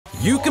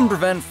You can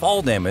prevent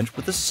fall damage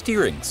with a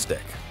steering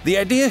stick. The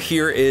idea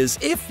here is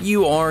if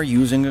you are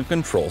using a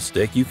control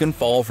stick, you can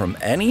fall from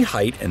any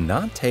height and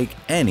not take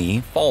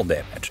any fall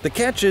damage. The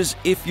catch is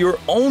if you're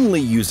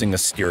only using a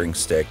steering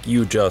stick,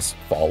 you just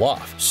fall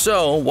off.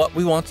 So what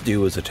we want to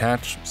do is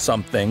attach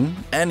something,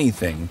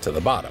 anything, to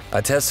the bottom. I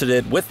tested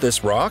it with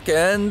this rock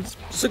and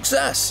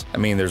success. I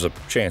mean, there's a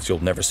chance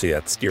you'll never see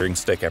that steering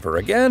stick ever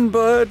again,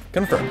 but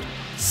confirmed.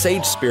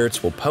 Sage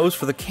spirits will pose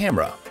for the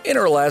camera. In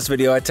our last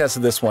video, I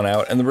tested this one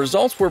out, and the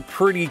results were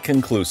pretty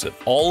conclusive.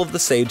 All of the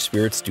sage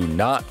spirits do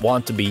not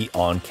want to be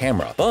on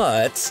camera,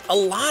 but a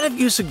lot of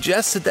you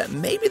suggested that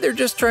maybe they're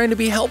just trying to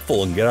be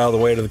helpful and get out of the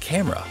way to the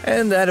camera,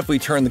 and that if we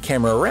turn the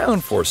camera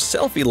around for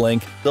selfie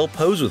link, they'll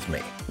pose with me.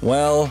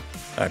 Well,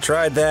 I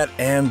tried that,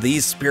 and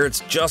these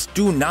spirits just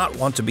do not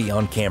want to be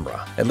on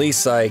camera. At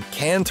least I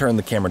can turn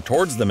the camera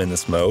towards them in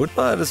this mode,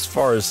 but as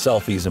far as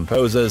selfies and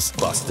poses,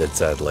 busted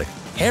sadly.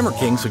 Hammer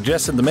King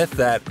suggested the myth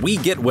that we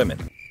get women.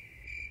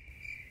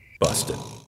 Busted.